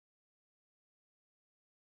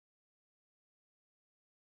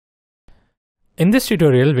In this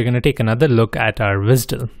tutorial, we're going to take another look at our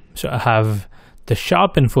WSDL. So I have the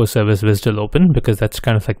shop info service WSDL open because that's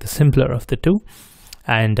kind of like the simpler of the two.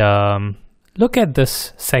 And look at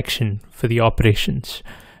this section for the operations.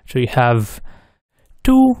 So you have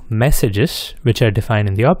two messages which are defined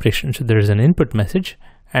in the operation. So there is an input message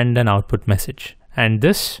and an output message. And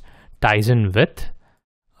this ties in with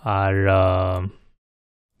our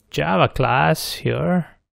Java class here,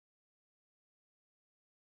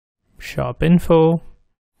 shop info,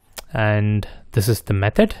 and this is the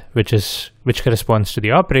method which corresponds to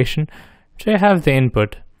the operation. So you have the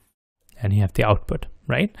input and you have the output,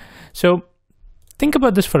 right? So think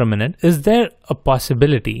about this for a minute. Is there a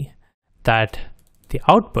possibility that the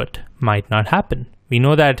output might not happen? We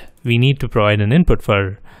know that we need to provide an input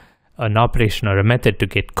for an operation or a method to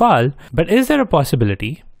get called, but is there a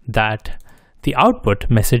possibility that the output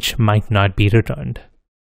message might not be returned?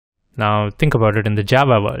 Now think about it in the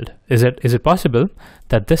Java world. Is it possible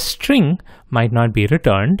that this string might not be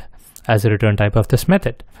returned as a return type of this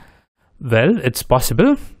method? Well, it's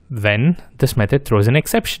possible when this method throws an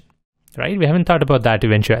exception, right? We haven't thought about that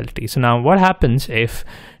eventuality. So now what happens if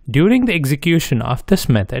during the execution of this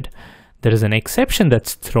method, there is an exception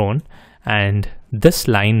that's thrown and this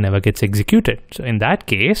line never gets executed? So in that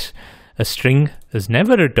case, a string is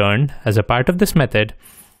never returned as a part of this method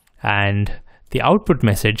and the output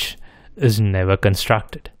message is never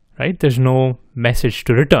constructed, right? There's no message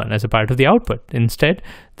to return as a part of the output. Instead,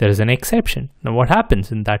 there is an exception. Now what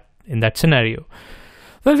happens in that scenario?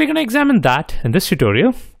 Well, we're going to examine that in this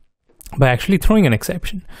tutorial by actually throwing an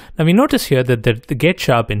exception. Now we notice here that the get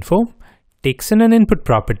shop info takes in an input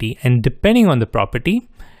property, and depending on the property,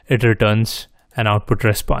 it returns an output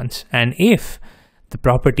response. And if the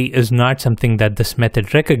property is not something that this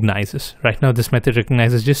method recognizes, right now this method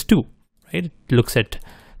recognizes just two, right? It looks at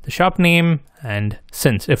the shop name and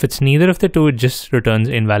since. If it's neither of the two, it just returns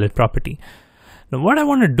invalid property. Now what I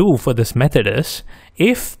want to do for this method is,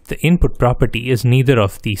 if the input property is neither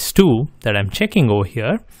of these two that I'm checking over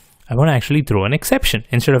here, I want to actually throw an exception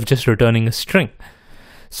instead of just returning a string.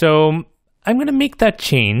 So I'm going to make that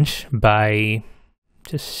change by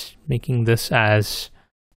just making this as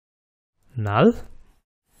null.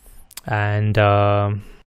 And I'm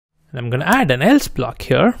going to add an else block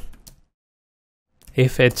here.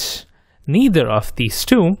 If it's neither of these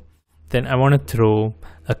two, then I want to throw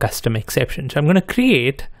a custom exception. So I'm going to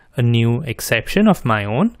create a new exception of my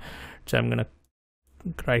own. So I'm going to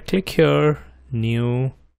right click here,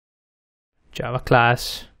 new Java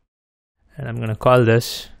class, and I'm going to call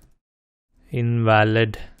this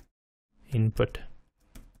invalid input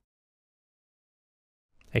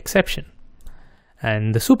exception.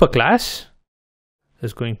 And the superclass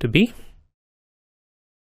is going to be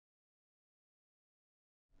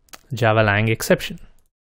Java lang exception.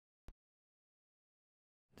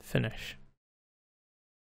 Finish.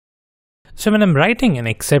 So when I'm writing an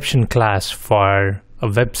exception class for a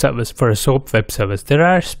web service, for a SOAP web service, there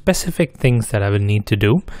are specific things that I will need to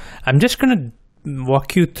do. I'm just going to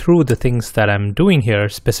walk you through the things that I'm doing here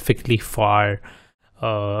specifically for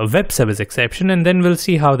a web service exception, and then we'll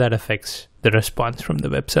see how that affects the response from the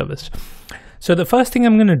web service. So the first thing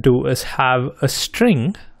I'm going to do is have a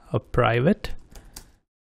string, a private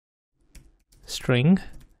string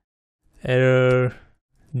error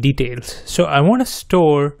details. So I want to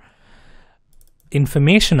store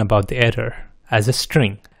information about the error as a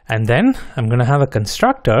string. And then I'm going to have a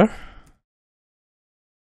constructor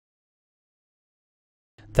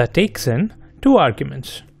that takes in two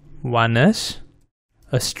arguments. One is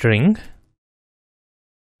a string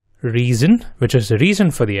reason, which is the reason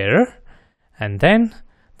for the error. And then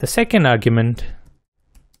the second argument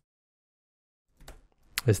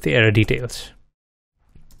is the error details.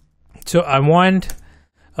 So I want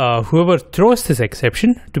whoever throws this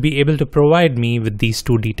exception to be able to provide me with these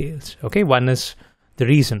two details. Okay, one is the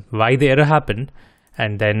reason why the error happened,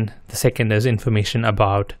 and then the second is information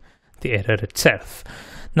about the error itself.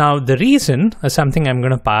 Now the reason is something I'm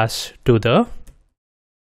going to pass to the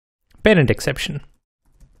parent exception.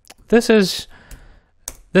 This is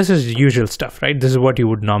usual stuff, right? This is what you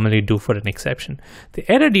would normally do for an exception.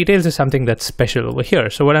 The error details is something that's special over here.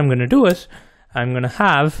 So what I'm going to do is I'm going to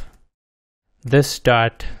have this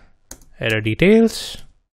dot error details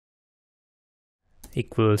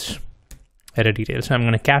equals error details. So I'm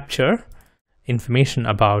going to capture information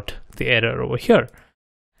about the error over here.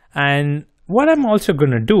 And what I'm also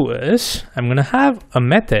going to do is I'm going to have a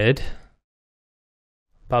method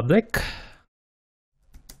public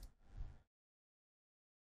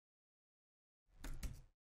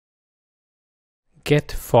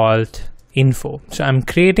get fault info. So I'm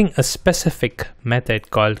creating a specific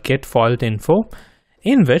method called getFaultInfo,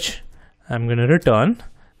 in which I'm going to return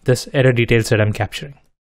this error details that I'm capturing.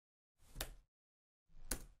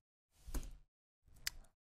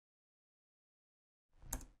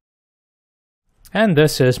 And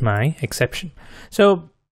this is my exception. So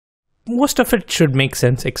most of it should make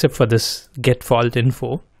sense except for this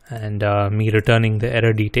getFaultInfo and me returning the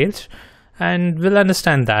error details. And we'll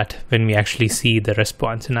understand that when we actually see the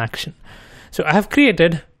response in action. So I have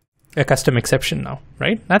created a custom exception now,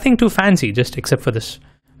 right? Nothing too fancy, just except for this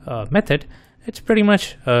method. It's pretty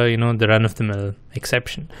much, the run-of-the-mill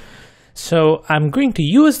exception. So I'm going to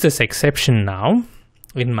use this exception now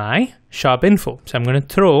in my shop info. So I'm going to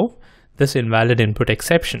throw this invalid input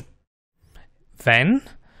exception when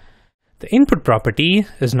the input property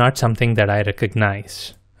is not something that I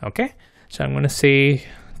recognize. Okay, so I'm going to say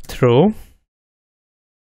throw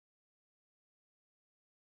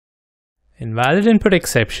invalid input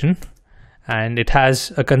exception, and it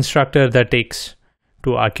has a constructor that takes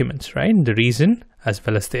 2 arguments, right? The reason as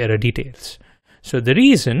well as the error details. So the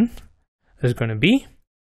reason is going to be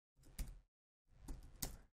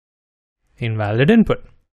invalid input,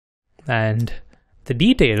 and the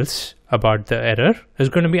details about the error is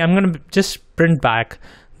going to be, I'm going to just print back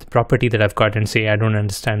the property that I've got and say I don't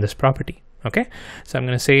understand this property. Okay, so I'm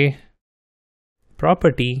going to say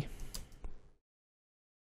property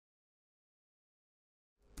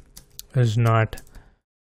is not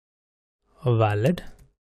a valid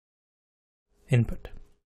input.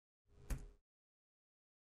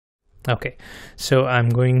 Okay, so I'm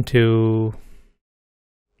going to,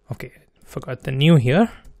 forgot the new here.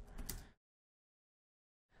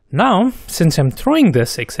 Now, since I'm throwing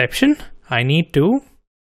this exception, I need to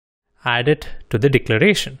add it to the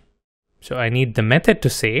declaration. So I need the method to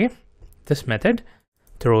say this method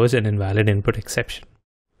throws an invalid input exception.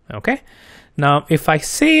 Okay. Now, if I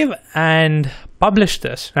save and publish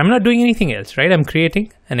this, I'm not doing anything else, right? I'm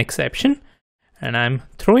creating an exception and I'm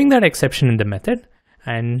throwing that exception in the method.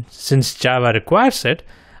 And since Java requires it,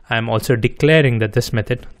 I'm also declaring that this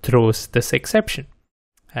method throws this exception.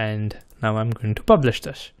 And now I'm going to publish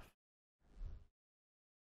this.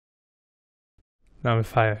 Now,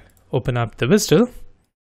 if I open up the WSDL,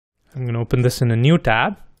 I'm going to open this in a new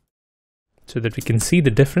tab so that we can see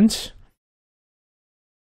the difference.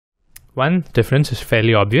 One difference is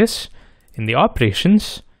fairly obvious. In the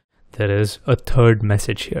operations, there is a third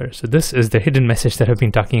message here. So this is the hidden message that I've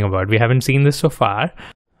been talking about. We haven't seen this so far,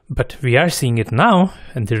 but we are seeing it now.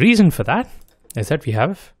 And the reason for that is that we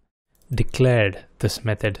have declared this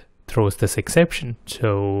method throws this exception.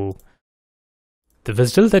 So the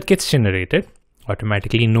WSDL that gets generated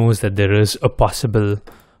automatically knows that there is a possible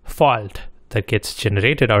fault that gets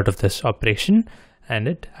generated out of this operation, and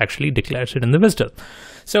it actually declares it in the WSDL.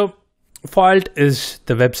 So fault is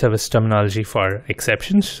the web service terminology for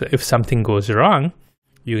exceptions. So if something goes wrong,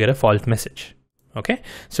 you get a fault message. Okay,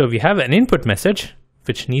 so we have an input message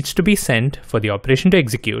which needs to be sent for the operation to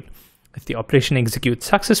execute. If the operation executes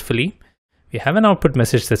successfully, we have an output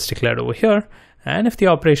message that's declared over here. And if the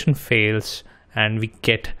operation fails and we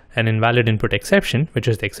get an invalid input exception, which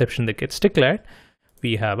is the exception that gets declared,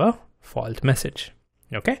 we have a fault message.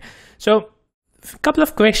 Okay, so a couple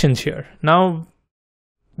of questions here. Now,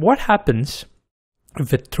 what happens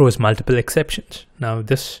if it throws multiple exceptions? Now,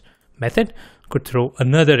 this method could throw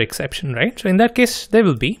another exception, right? So in that case, there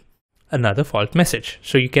will be another fault message.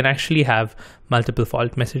 So you can actually have multiple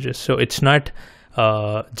fault messages. So it's not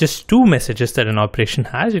just 2 messages that an operation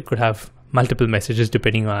has. It could have multiple messages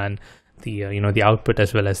depending on the the output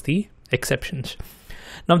as well as the exceptions.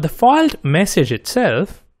 Now, the fault message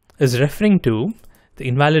itself is referring to the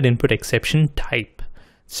invalid input exception type.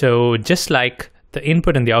 So just like the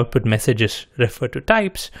input and the output messages refer to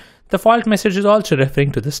types, the fault message is also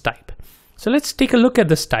referring to this type. So let's take a look at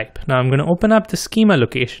this type. Now I'm going to open up the schema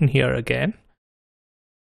location here again.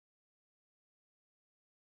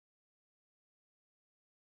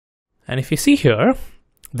 And if you see here,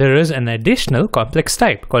 there is an additional complex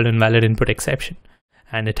type called invalid input exception.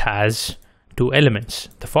 And it has 2 elements,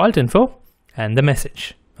 the fault info and the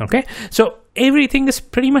message. Okay, so everything is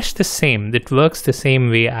pretty much the same. It works the same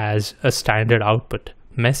way as a standard output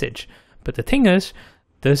message. But the thing is,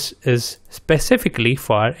 this is specifically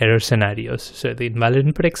for error scenarios. So the invalid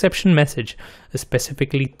input exception message is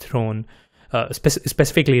specifically thrown,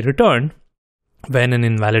 specifically returned when an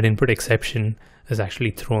invalid input exception is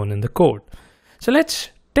actually thrown in the code. So let's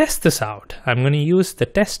test this out. I'm going to use the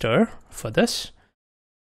tester for this.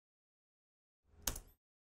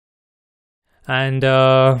 And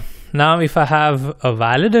now if I have a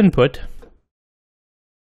valid input,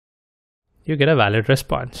 you get a valid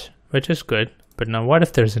response. which is good. But now what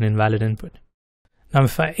if there's an invalid input? Now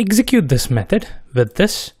if I execute this method with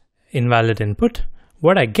this invalid input,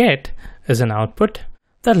 what I get is an output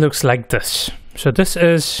that looks like this. So this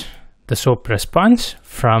is the SOAP response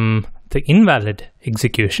from the invalid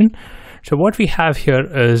execution. So what we have here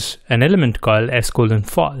is an element called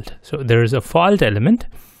s:\fault. So there is a fault element.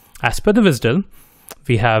 As per the WSDL,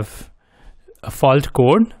 we have a fault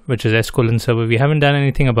code, which is s:\server. We haven't done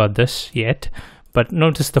anything about this yet, but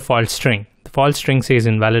notice the fault string. The fault string says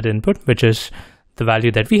invalid input, which is the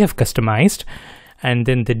value that we have customized. And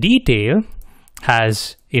then the detail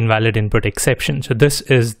has invalid input exception. So this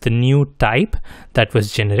is the new type that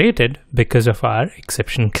was generated because of our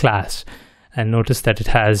exception class. And notice that it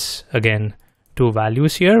has, again, two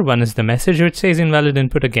values here. One is the message which says invalid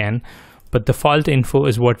input again, but the fault info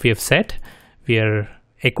is what we have set. We are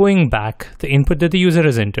echoing back the input that the user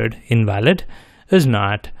has entered. Invalid is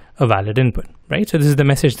not a valid input, right? So this is the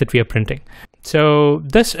message that we are printing. So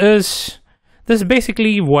this is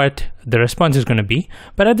basically what the response is going to be.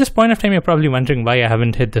 But at this point of time, you're probably wondering why I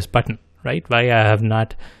haven't hit this button, right? Why I have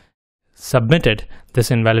not submitted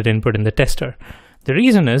this invalid input in the tester. The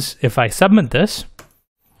reason is, if I submit this,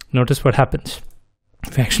 notice what happens.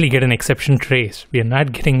 We actually get an exception trace. We are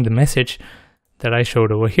not getting the message that I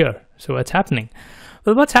showed over here. So what's happening?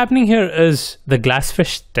 Well, what's happening here is the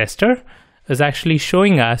Glassfish tester is actually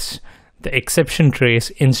showing us the exception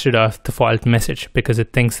trace instead of the fault message, because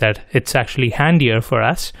it thinks that it's actually handier for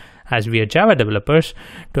us as we are Java developers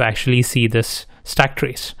to actually see this stack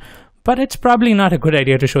trace. But it's probably not a good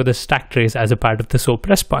idea to show the stack trace as a part of the SOAP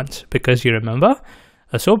response, because you remember,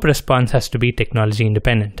 a SOAP response has to be technology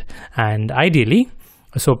independent. And ideally,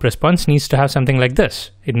 a SOAP response needs to have something like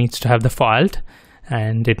this. It needs to have the fault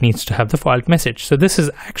and it needs to have the fault message. So this is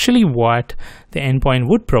actually what the endpoint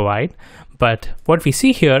would provide. But what we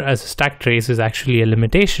see here as a stack trace is actually a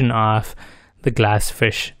limitation of the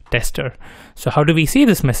Glassfish tester. So how do we see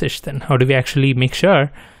this message then? How do we actually make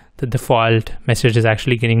sure the default message is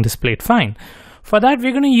actually getting displayed fine? For that,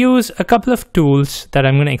 we're going to use a couple of tools that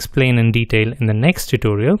I'm going to explain in detail in the next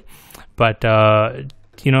tutorial. But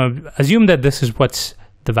assume that this is what's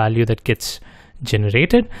the value that gets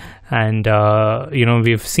generated, and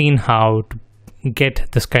we've seen how to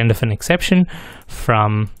get this kind of an exception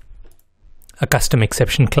from a custom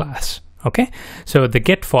exception class. Okay, so the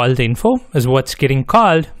get fault info is what's getting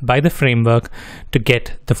called by the framework to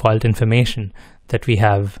get the fault information that we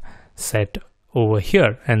have set over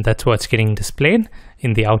here, and that's what's getting displayed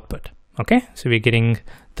in the output. Okay, so we're getting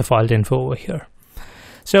the fault info over here.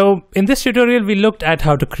 So in this tutorial, we looked at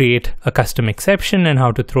how to create a custom exception and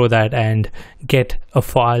how to throw that and get a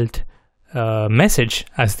fault message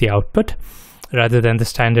as the output, rather than the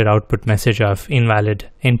standard output message of invalid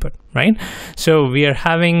input, right? So we are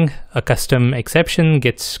having a custom exception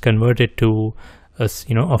gets converted to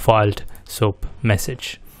a fault SOAP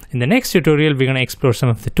message. In the next tutorial, we're going to explore some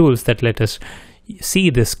of the tools that let us see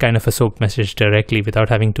this kind of a SOAP message directly without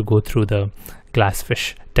having to go through the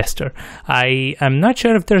Glassfish tester. I am not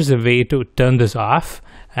sure if there's a way to turn this off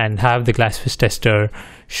and have the Glassfish tester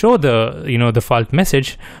show the fault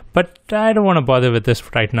message, but I don't want to bother with this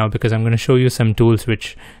right now, because I'm going to show you some tools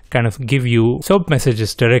which kind of give you SOAP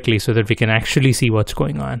messages directly so that we can actually see what's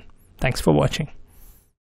going on. Thanks for watching.